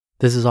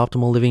This is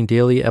Optimal Living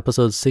Daily,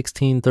 episode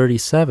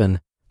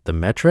 1637, The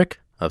Metric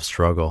of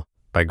Struggle,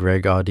 by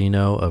Greg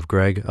Audino of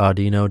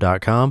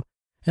gregaudino.com.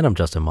 And I'm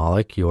Justin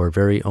Malik, your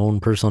very own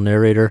personal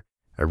narrator.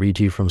 I read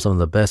to you from some of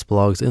the best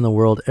blogs in the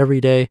world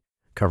every day,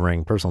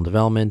 covering personal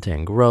development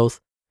and growth,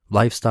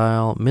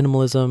 lifestyle,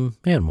 minimalism,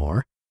 and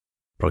more.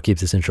 But I'll keep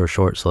this intro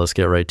short, so let's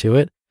get right to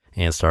it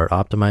and start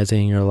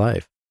optimizing your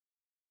life.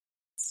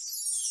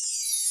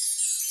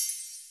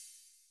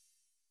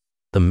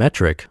 The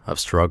Metric of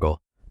Struggle,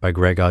 by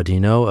Greg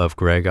Audino of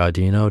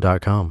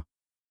gregaudino.com.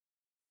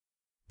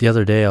 The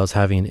other day, I was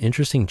having an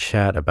interesting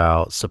chat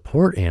about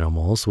support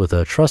animals with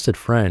a trusted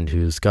friend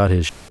who's got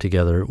his shit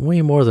together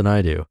way more than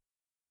I do.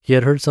 He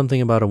had heard something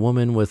about a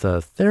woman with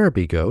a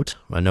therapy goat,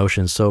 a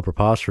notion so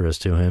preposterous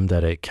to him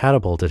that it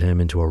catapulted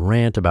him into a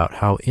rant about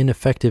how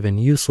ineffective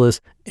and useless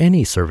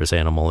any service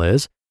animal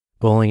is,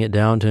 boiling it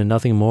down to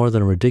nothing more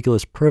than a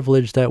ridiculous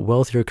privilege that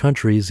wealthier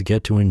countries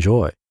get to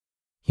enjoy.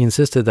 He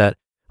insisted that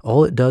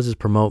all it does is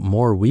promote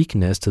more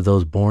weakness to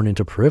those born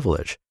into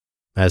privilege,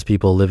 as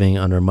people living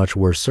under much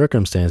worse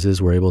circumstances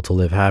were able to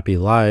live happy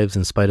lives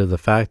in spite of the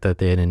fact that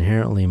they had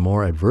inherently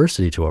more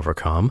adversity to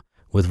overcome,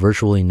 with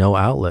virtually no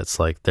outlets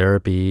like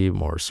therapy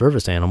or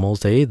service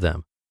animals to aid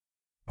them.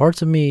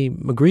 Parts of me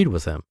agreed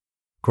with him.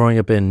 Growing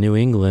up in New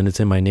England, it's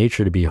in my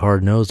nature to be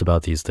hard-nosed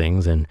about these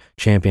things and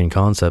champion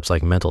concepts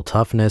like mental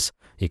toughness,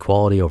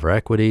 equality over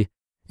equity,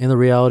 and the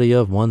reality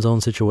of one's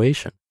own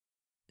situation.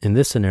 In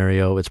this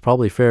scenario, it's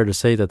probably fair to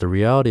say that the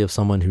reality of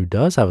someone who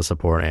does have a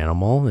support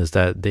animal is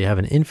that they have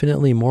an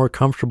infinitely more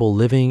comfortable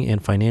living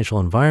and financial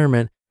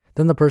environment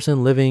than the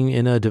person living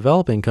in a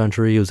developing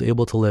country who's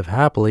able to live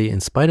happily in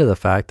spite of the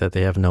fact that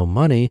they have no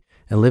money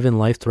and live in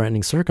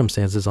life-threatening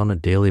circumstances on a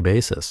daily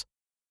basis.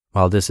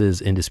 While this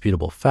is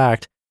indisputable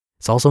fact,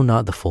 it's also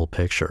not the full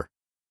picture.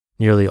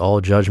 Nearly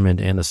all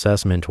judgment and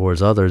assessment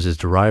towards others is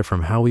derived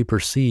from how we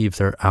perceive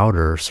their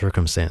outer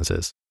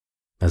circumstances.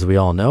 As we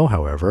all know,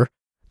 however,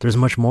 there's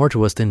much more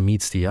to us than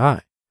meets the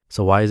eye.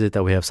 So why is it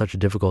that we have such a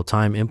difficult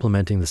time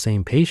implementing the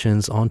same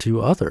patience onto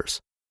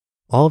others?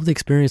 All of the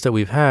experience that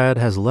we've had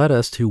has led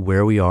us to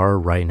where we are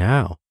right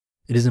now.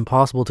 It is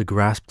impossible to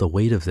grasp the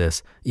weight of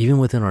this, even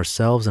within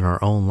ourselves and our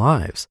own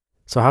lives.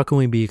 So how can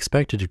we be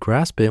expected to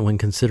grasp it when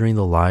considering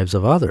the lives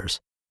of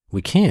others?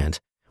 We can't,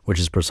 which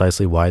is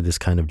precisely why this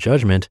kind of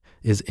judgment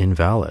is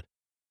invalid.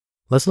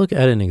 Let's look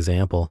at an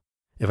example.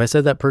 If I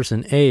said that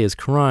person A is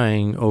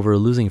crying over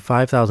losing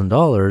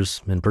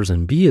 $5,000 and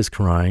person B is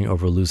crying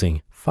over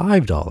losing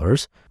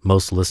 $5,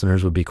 most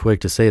listeners would be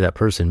quick to say that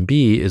person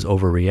B is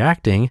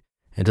overreacting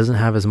and doesn't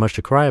have as much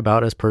to cry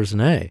about as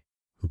person A.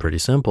 Pretty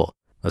simple.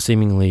 A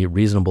seemingly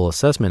reasonable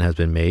assessment has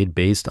been made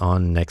based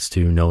on next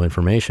to no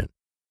information.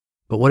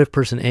 But what if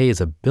person A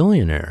is a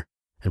billionaire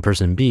and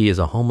person B is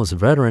a homeless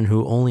veteran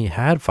who only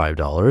had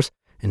 $5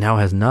 and now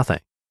has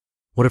nothing?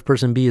 What if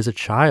person B is a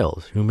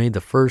child who made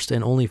the first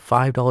and only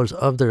 $5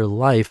 of their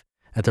life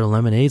at their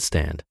lemonade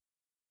stand?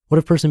 What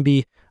if person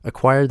B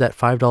acquired that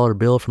 $5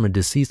 bill from a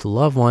deceased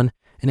loved one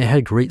and it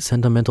had great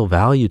sentimental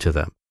value to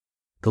them?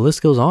 The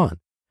list goes on,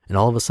 and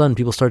all of a sudden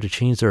people start to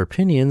change their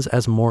opinions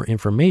as more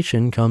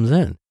information comes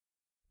in.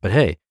 But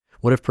hey,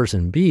 what if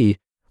person B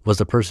was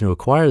the person who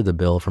acquired the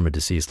bill from a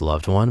deceased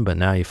loved one, but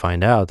now you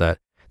find out that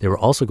they were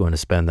also going to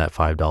spend that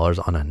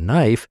 $5 on a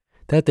knife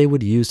that they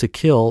would use to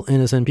kill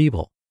innocent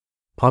people?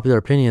 Popular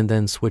opinion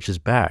then switches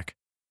back.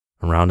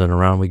 Around and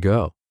around we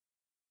go.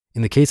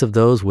 In the case of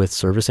those with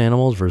service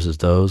animals versus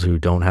those who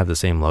don't have the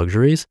same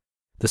luxuries,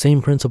 the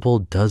same principle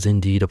does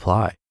indeed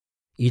apply.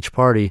 Each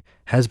party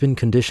has been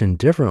conditioned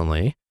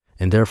differently,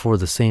 and therefore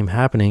the same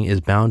happening is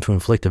bound to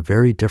inflict a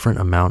very different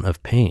amount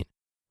of pain.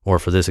 Or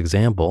for this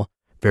example,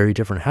 very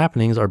different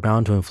happenings are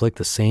bound to inflict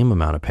the same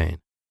amount of pain.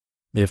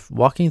 If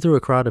walking through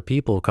a crowd of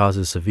people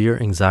causes severe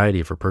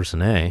anxiety for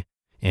person A,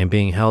 and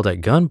being held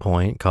at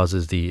gunpoint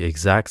causes the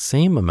exact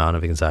same amount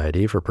of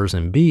anxiety for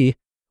person B,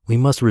 we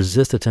must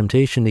resist the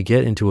temptation to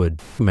get into a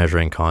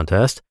measuring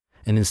contest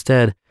and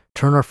instead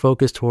turn our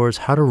focus towards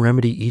how to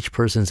remedy each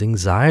person's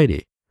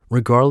anxiety,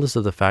 regardless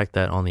of the fact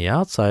that on the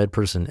outside,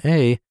 person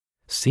A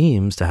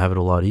seems to have it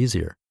a lot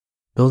easier.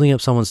 Building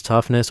up someone's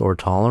toughness or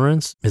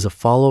tolerance is a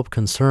follow-up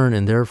concern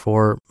and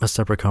therefore a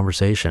separate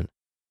conversation.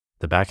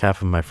 The back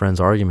half of my friend's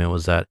argument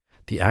was that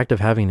the act of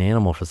having an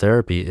animal for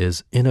therapy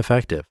is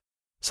ineffective,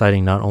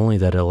 citing not only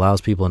that it allows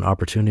people an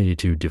opportunity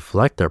to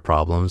deflect their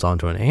problems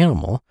onto an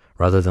animal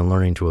rather than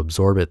learning to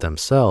absorb it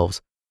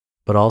themselves,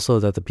 but also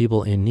that the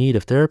people in need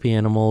of therapy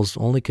animals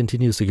only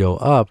continues to go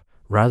up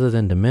rather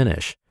than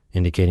diminish,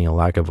 indicating a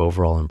lack of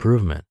overall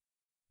improvement.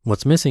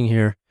 What's missing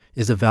here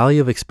is the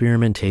value of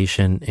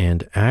experimentation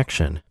and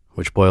action,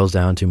 which boils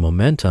down to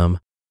momentum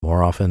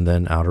more often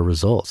than outer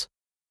results.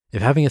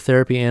 If having a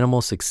therapy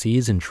animal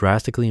succeeds in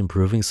drastically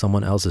improving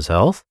someone else's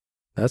health,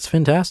 that's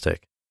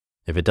fantastic.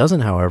 If it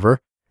doesn't, however,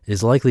 it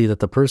is likely that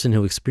the person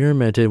who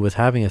experimented with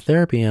having a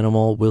therapy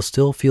animal will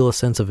still feel a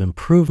sense of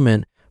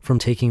improvement from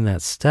taking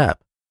that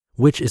step,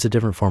 which is a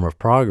different form of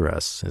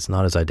progress. It's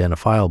not as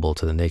identifiable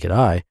to the naked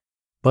eye,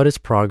 but it's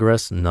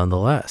progress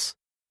nonetheless.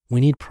 We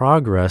need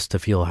progress to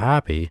feel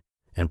happy,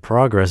 And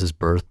progress is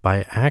birthed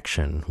by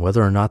action,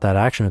 whether or not that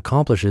action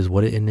accomplishes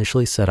what it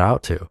initially set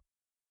out to.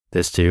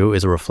 This too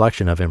is a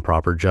reflection of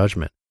improper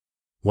judgment.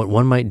 What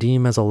one might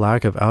deem as a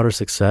lack of outer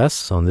success,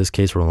 so in this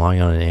case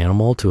relying on an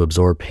animal to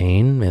absorb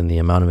pain and the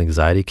amount of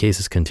anxiety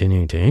cases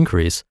continuing to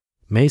increase,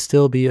 may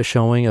still be a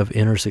showing of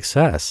inner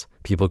success,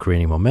 people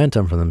creating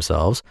momentum for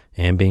themselves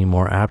and being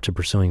more apt to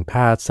pursuing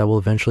paths that will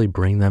eventually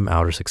bring them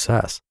outer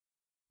success.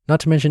 Not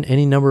to mention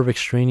any number of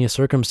extraneous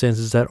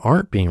circumstances that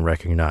aren't being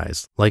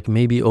recognized, like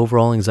maybe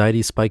overall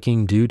anxiety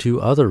spiking due to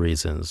other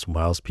reasons,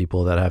 whilst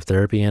people that have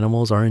therapy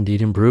animals are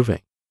indeed improving.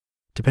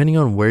 Depending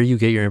on where you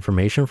get your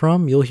information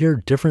from, you'll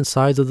hear different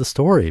sides of the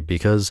story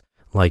because,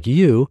 like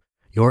you,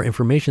 your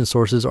information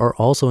sources are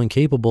also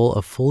incapable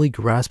of fully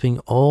grasping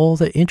all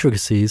the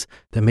intricacies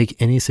that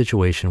make any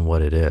situation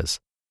what it is.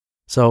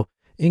 So,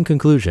 in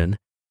conclusion,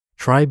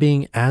 try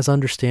being as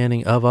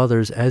understanding of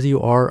others as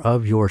you are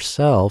of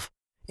yourself,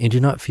 and do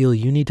not feel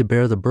you need to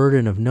bear the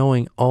burden of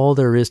knowing all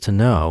there is to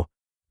know,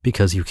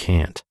 because you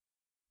can't.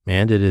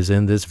 And it is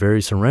in this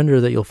very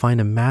surrender that you'll find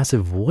a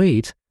massive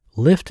weight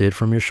lifted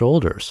from your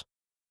shoulders.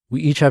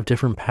 We each have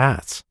different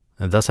paths,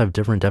 and thus have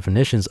different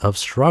definitions of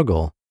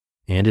struggle,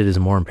 and it is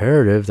more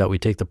imperative that we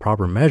take the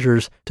proper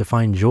measures to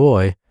find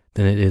joy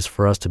than it is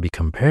for us to be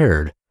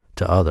compared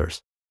to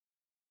others.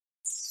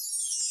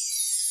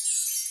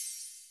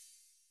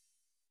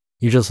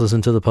 You just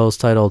listened to the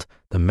post titled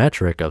The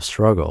Metric of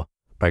Struggle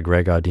by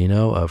Greg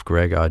Audino of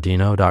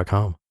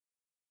gregaudino.com.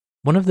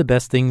 One of the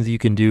best things you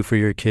can do for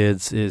your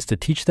kids is to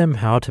teach them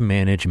how to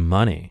manage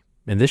money,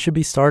 and this should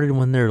be started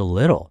when they're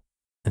little.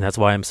 And that's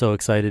why I'm so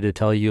excited to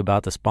tell you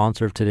about the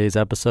sponsor of today's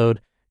episode,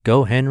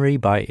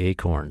 GoHenry by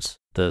Acorns,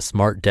 the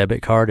smart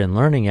debit card and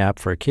learning app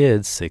for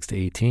kids 6 to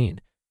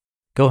 18.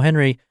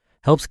 GoHenry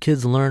helps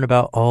kids learn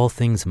about all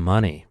things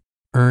money,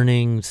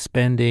 earning,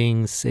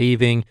 spending,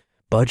 saving,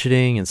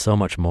 budgeting, and so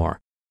much more.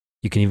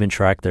 You can even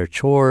track their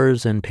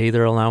chores and pay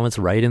their allowance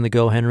right in the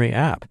GoHenry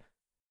app.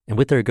 And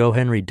with their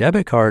GoHenry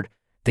debit card,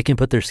 they can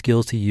put their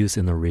skills to use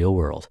in the real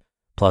world.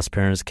 Plus,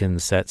 parents can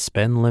set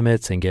spend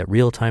limits and get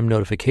real-time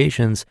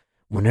notifications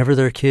whenever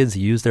their kids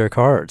use their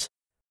cards.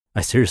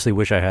 I seriously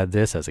wish I had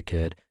this as a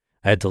kid.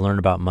 I had to learn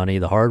about money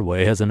the hard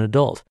way as an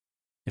adult.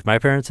 If my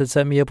parents had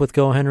set me up with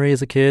GoHenry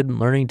as a kid,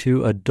 learning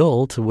to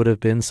adult would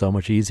have been so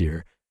much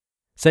easier.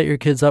 Set your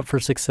kids up for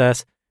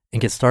success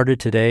and get started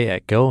today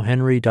at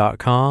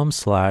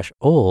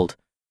gohenry.com/old.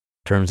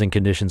 Terms and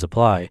conditions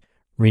apply.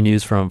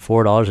 Renews from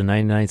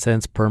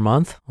 $4.99 per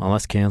month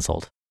unless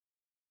canceled.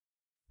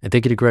 And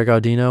thank you to Greg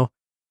Audino.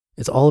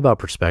 It's all about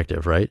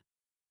perspective, right?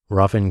 We're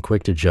often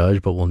quick to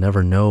judge, but we'll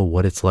never know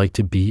what it's like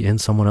to be in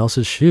someone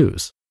else's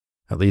shoes,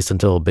 at least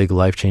until big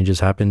life changes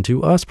happen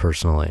to us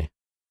personally.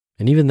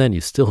 And even then,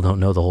 you still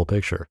don't know the whole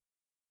picture.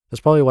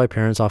 That's probably why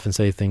parents often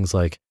say things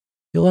like,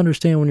 "You'll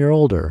understand when you're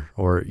older,"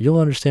 or "You'll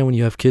understand when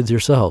you have kids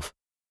yourself."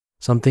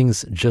 Some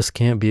things just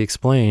can't be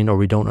explained, or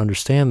we don't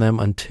understand them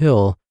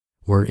until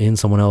we're in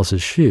someone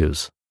else's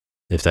shoes,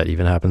 if that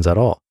even happens at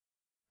all.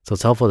 So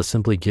it's helpful to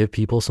simply give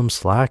people some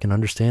slack and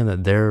understand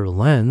that their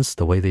lens,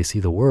 the way they see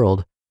the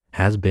world,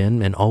 has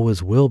been and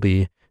always will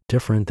be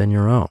different than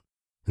your own.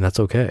 And that's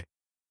okay.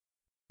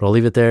 But I'll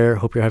leave it there.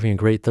 Hope you're having a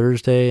great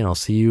Thursday, and I'll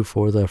see you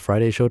for the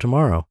Friday show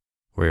tomorrow,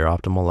 where your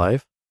optimal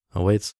life awaits.